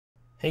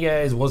Hey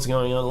guys, what's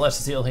going on?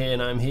 LusciousSeaL here,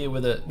 and I'm here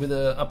with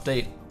a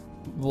update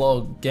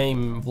vlog,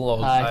 game vlog.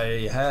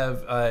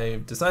 Hi.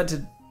 I've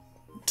decided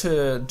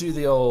to do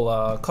the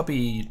old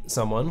copy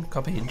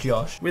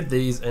Josh with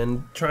these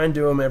and try and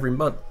do them every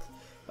month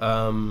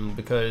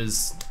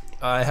because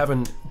I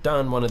haven't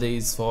done one of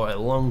these for a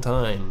long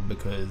time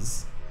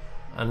because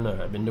I don't know,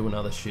 I've been doing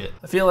other shit.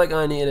 I feel like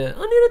I need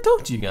to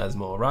talk to you guys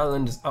more rather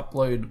than just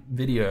upload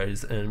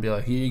videos and be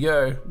like, here you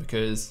go,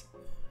 because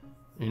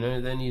you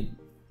know, then you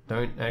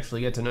don't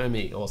actually get to know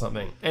me or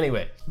something.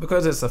 Anyway,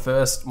 because it's the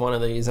first one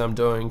of these I'm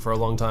doing for a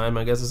long time,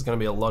 I guess it's gonna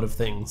be a lot of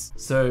things.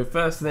 So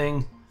first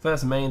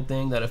main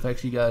thing that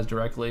affects you guys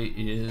directly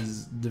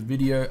is the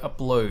video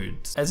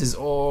uploads. As is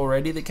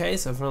already the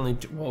case, I've only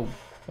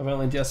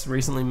just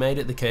recently made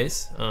it the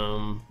case.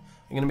 I'm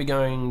gonna be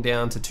going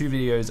down to 2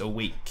 videos a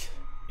week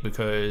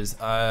because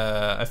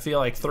I feel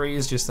like 3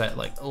 is just that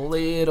like a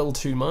little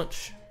too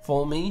much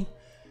for me,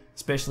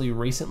 especially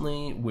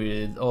recently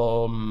with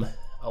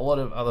a lot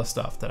of other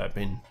stuff that I've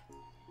been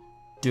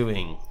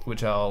doing,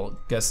 which I'll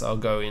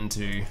go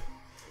into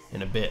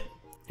in a bit.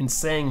 In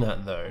saying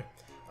that though,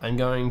 I'm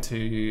going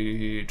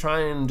to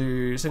try and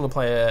do single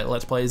player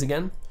Let's Plays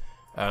again.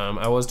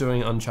 I was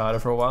doing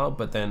Uncharted for a while,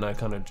 but then I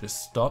kind of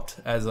just stopped,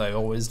 as I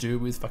always do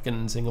with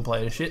fucking single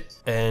player shit.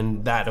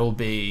 And that'll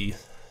be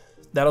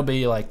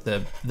like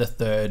the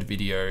 3rd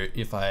video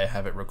if I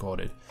have it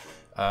recorded.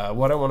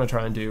 What I want to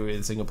try and do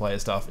with single player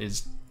stuff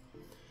is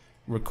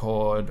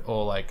record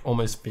or like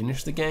almost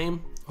finish the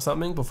game or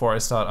something before I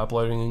start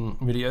uploading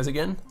videos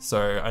again.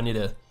 So I need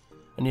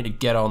to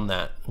get on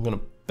that. I'm gonna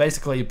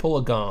basically pull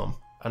a Garm.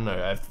 I don't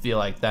know, I feel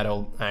like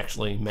that'll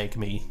actually make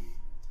me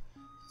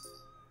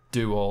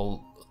do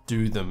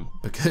them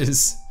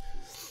because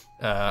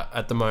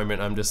at the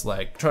moment I'm just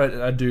like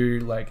I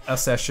do like a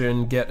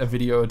session, get a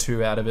video or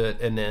 2 out of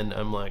it, and then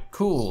I'm like,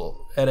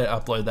 cool, edit,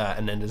 upload that,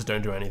 and then just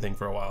don't do anything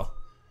for a while.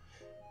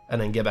 And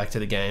then get back to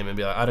the game and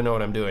be like, I don't know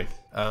what I'm doing.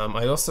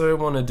 I also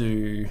want to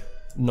do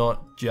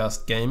not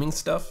just gaming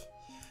stuff.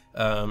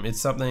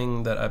 It's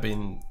something that I've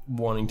been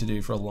wanting to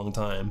do for a long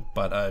time,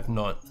 but I've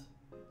not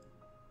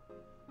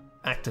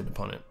acted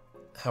upon it.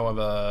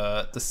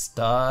 However, at the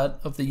start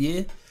of the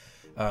year,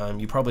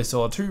 you probably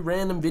saw 2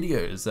 random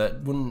videos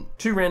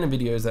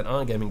that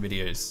aren't gaming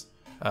videos.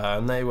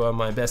 And they were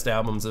my best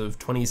albums of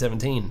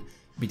 2017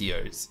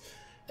 videos.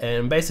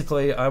 And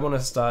basically, I want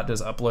to start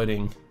just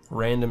uploading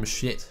random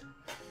shit.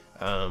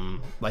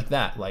 Like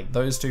that, like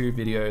those 2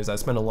 videos I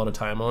spent a lot of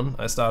time on.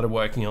 I started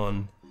working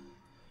on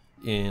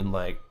in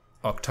like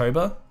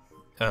October,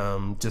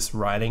 just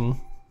writing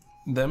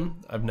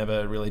them. I've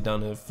never really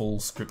done a full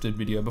scripted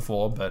video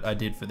before, but I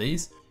did for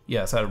these.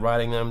 Yeah, I started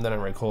writing them, then I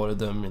recorded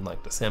them in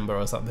like December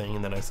or something,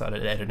 and then I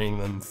started editing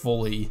them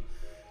fully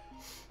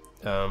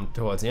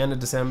towards the end of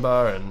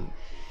December, and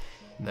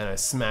then I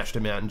smashed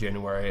them out in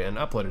January and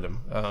uploaded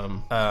them.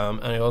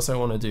 And I also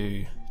want to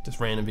do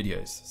just random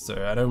videos,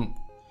 so I don't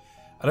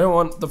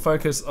want the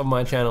focus of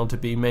my channel to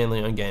be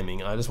mainly on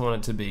gaming. I just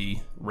want it to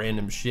be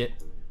random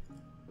shit.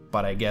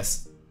 But I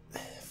guess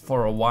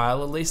for a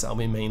while at least, I'll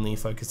be mainly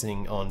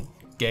focusing on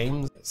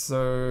games.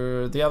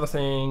 So the other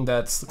thing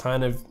that's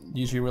kind of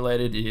YouTube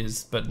related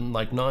is, but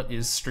like not,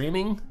 is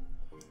streaming.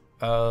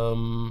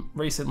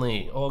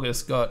 Recently,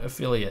 August got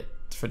affiliate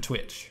for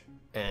Twitch,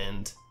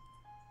 and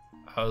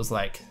I was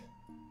like,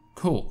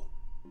 cool.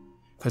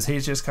 Because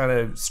he's just kind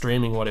of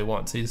streaming what he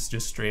wants. He's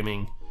just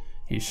streaming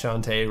his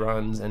Shantae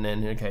runs, and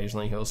then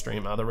occasionally he'll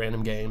stream other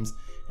random games,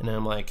 and then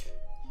I'm like,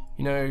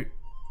 you know,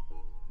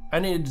 I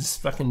need to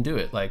just fucking do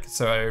it. Like,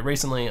 so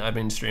recently I've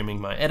been streaming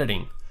my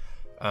editing,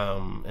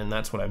 and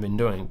that's what I've been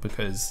doing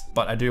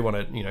but I do want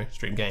to, you know,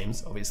 stream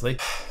games, obviously.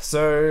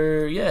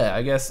 So yeah,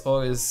 I guess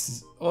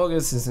August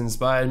has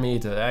inspired me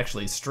to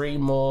actually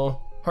stream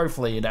more.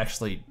 Hopefully it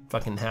actually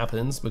fucking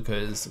happens,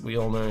 because we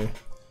all know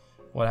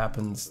what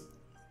happens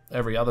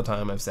every other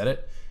time I've said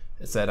it.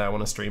 Said I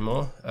want to stream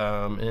more,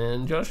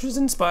 and Josh has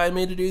inspired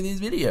me to do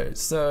these videos.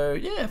 So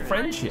yeah,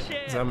 friendship.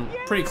 'Cause I'm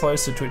pretty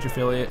close to Twitch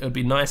affiliate. It would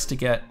be nice to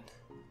get,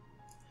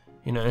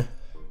 you know,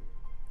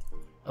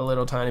 a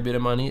little tiny bit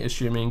of money,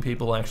 assuming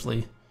people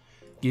actually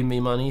give me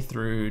money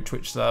through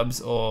Twitch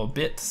subs or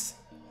bits.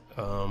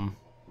 Cause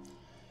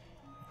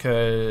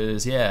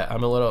yeah,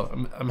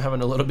 I'm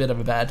having a little bit of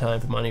a bad time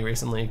for money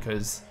recently,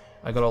 because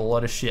I got a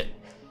lot of shit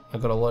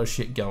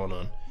going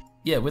on.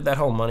 Yeah, with that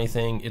whole money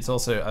thing, I've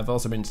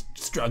also been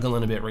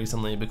struggling a bit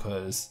recently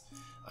because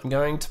I'm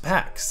going to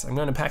PAX. I'm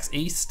going to PAX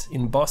East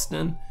in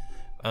Boston,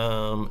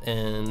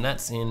 and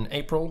that's in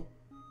April.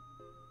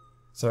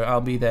 So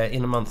I'll be there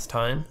in a month's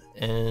time,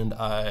 and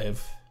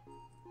I've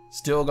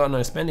still got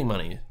no spending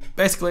money.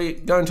 Basically,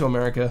 going to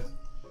America,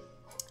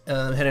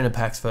 heading to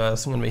PAX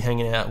first. I'm going to be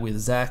hanging out with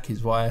Zach,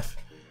 his wife,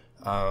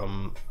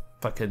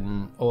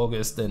 fucking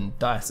August, and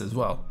Dice as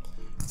well.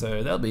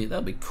 So that'll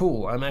be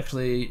cool. I'm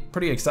actually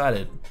pretty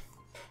excited.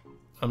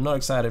 I'm not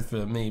excited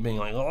for me being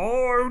like, oh,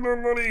 I have no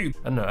money.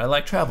 I don't know, I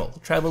like travel.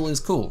 Travel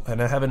is cool,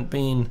 and I haven't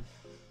been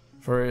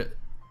for a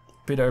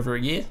bit over a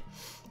year,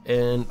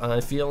 and I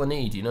feel a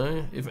need, you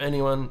know? If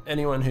anyone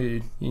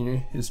who, you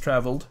know, has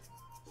traveled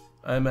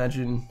I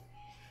imagine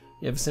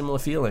you have similar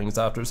feelings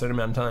after a certain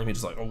amount of time. You're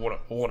just like, I want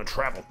to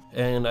travel.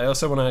 And I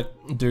also want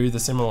to do the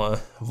similar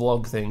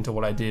vlog thing to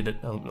what I did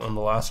on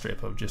the last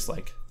trip of just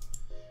like,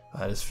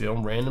 I just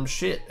film random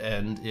shit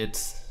and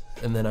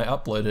then I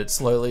upload it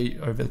slowly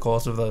over the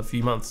course of a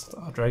few months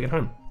after I get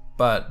home.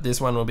 But this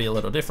one will be a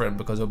little different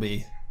because it'll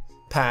be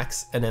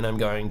PAX, and then I'm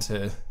going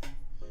to a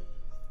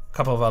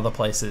couple of other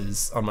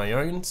places on my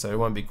own, so it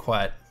won't be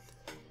quite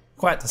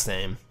the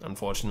same,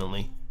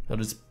 unfortunately. It'll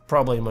just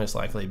probably most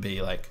likely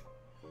be like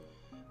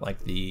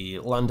the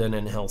London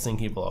and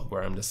Helsinki vlog,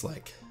 where I'm just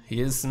like,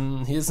 here's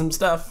some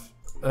stuff.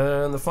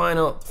 And the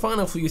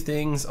final few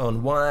things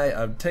on why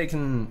I've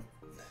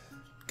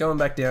going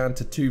back down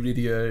to 2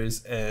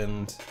 videos,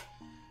 and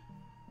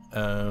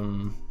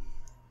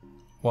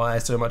why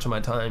so much of my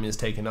time is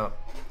taken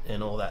up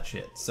and all that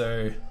shit.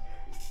 So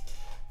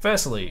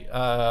firstly,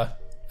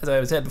 as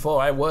I said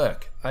before, I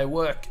work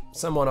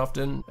somewhat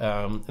often,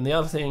 and the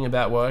other thing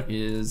about work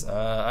is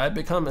I've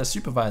become a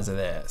supervisor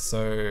there,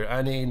 so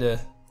I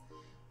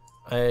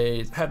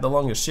have the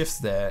longest shifts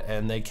there,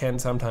 and they can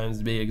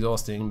sometimes be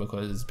exhausting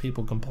because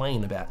people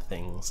complain about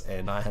things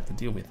and I have to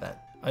deal with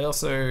that. I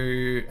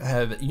also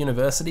have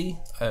university.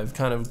 I've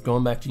kind of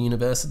gone back to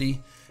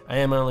university. I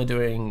am only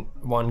doing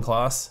 1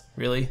 class,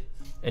 really,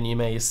 and you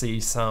may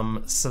see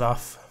some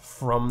stuff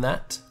from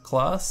that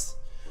class.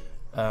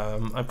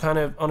 I'm kind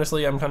of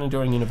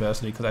doing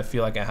university because I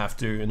feel like I have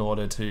to in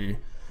order to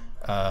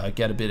to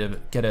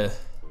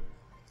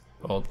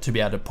be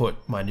able to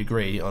put my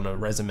degree on a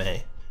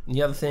resume. And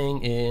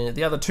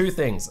the other 2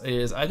 things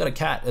is I got a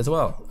cat as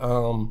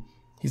well.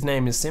 His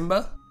name is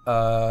Simba.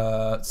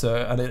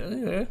 So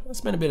I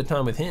spend a bit of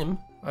time with him.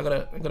 I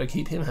gotta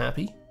keep him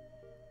happy.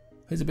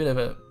 He's a bit of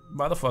a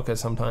motherfucker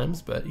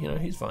sometimes, but you know,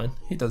 he's fine.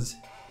 He does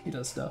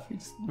stuff. He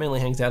just mainly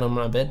hangs out on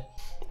my bed.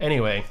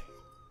 Anyway,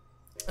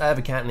 I have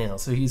a cat now,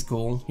 so he's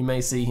cool. You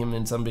may see him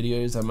in some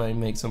videos. I may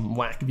make some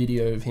whack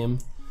video of him.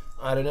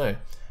 I don't know.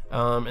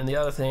 And the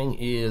other thing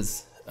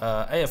is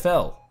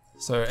AFL.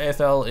 So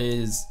AFL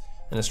is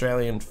an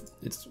Australian.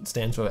 It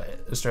stands for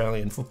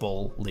Australian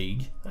Football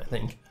League, I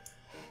think.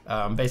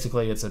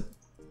 Basically, it's an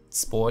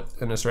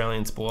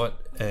Australian sport,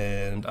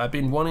 and I've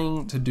been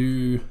wanting to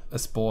do a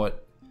sport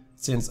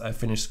since I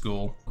finished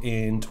school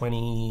in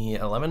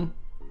 2011,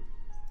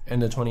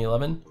 end of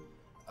 2011,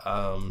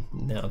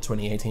 now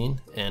 2018,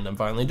 and I'm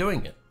finally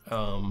doing it.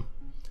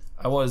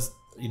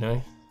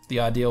 The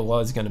ideal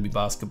was going to be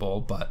basketball,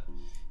 but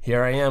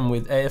here I am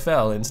with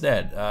AFL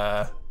instead.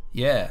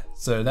 Yeah,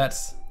 so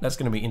that's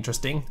going to be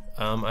interesting.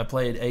 I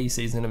played a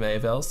season of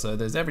AFL, so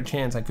there's every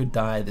chance I could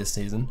die this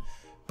season,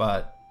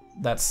 but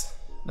that's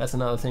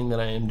another thing that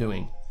I am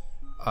doing.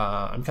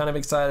 I'm kind of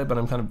excited, but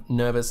I'm kind of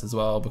nervous as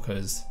well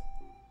because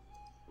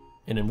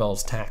it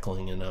involves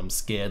tackling and I'm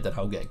scared that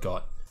I'll get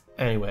got.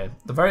 Anyway,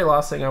 the very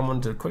last thing I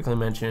wanted to quickly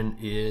mention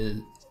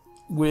is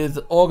with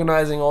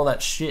organizing all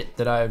that shit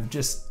that I've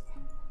just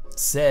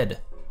said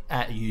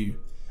at you,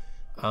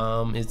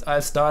 is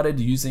I've started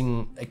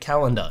using a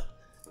calendar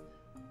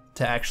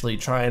to actually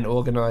try and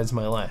organize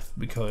my life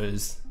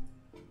because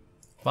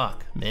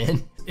fuck,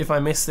 man. If I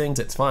miss things,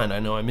 it's fine. I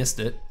know I missed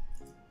it.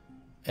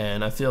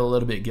 And I feel a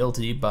little bit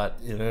guilty, but,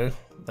 you know,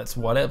 that's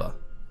whatever.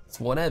 It's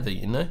whatever,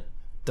 you know?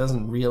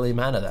 Doesn't really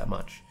matter that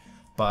much.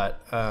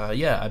 But,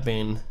 yeah, I've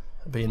been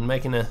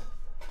making a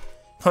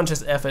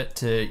conscious effort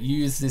to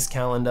use this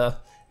calendar,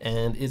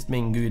 and it's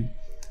been good.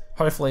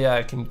 Hopefully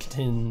I can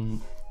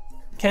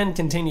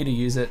continue to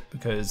use it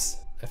because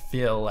I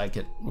feel like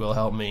it will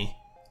help me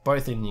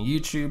both in the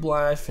YouTube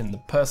life, in the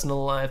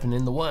personal life, and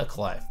in the work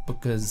life,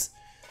 because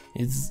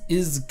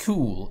is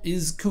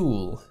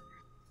cool.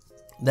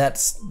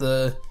 That's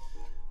the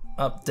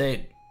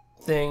update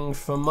thing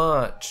for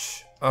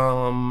March.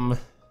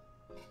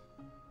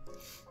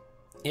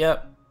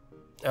 Yep.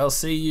 I'll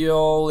see you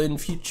all in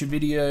future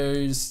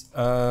videos.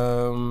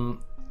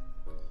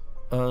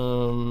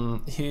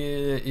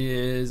 Here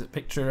is a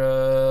picture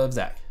of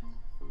Zach.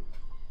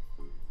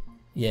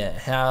 Yeah,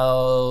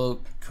 how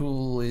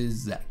cool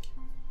is Zach?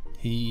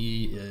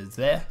 He is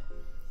there.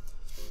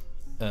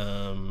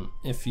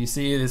 If you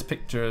see this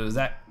picture of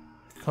Zach,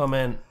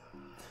 comment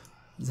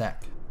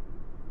Zach.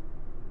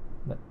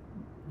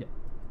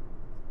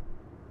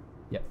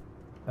 Yep.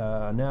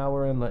 Now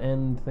we're in the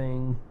end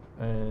thing,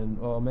 and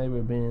maybe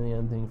we've been in the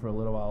end thing for a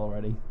little while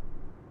already.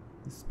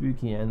 The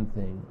spooky end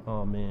thing.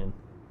 Oh man,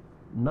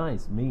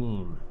 nice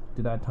meme.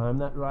 Did I time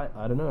that right?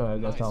 I don't know. I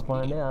guess I'll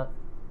find out.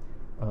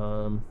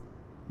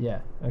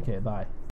 Yeah. Okay. Bye.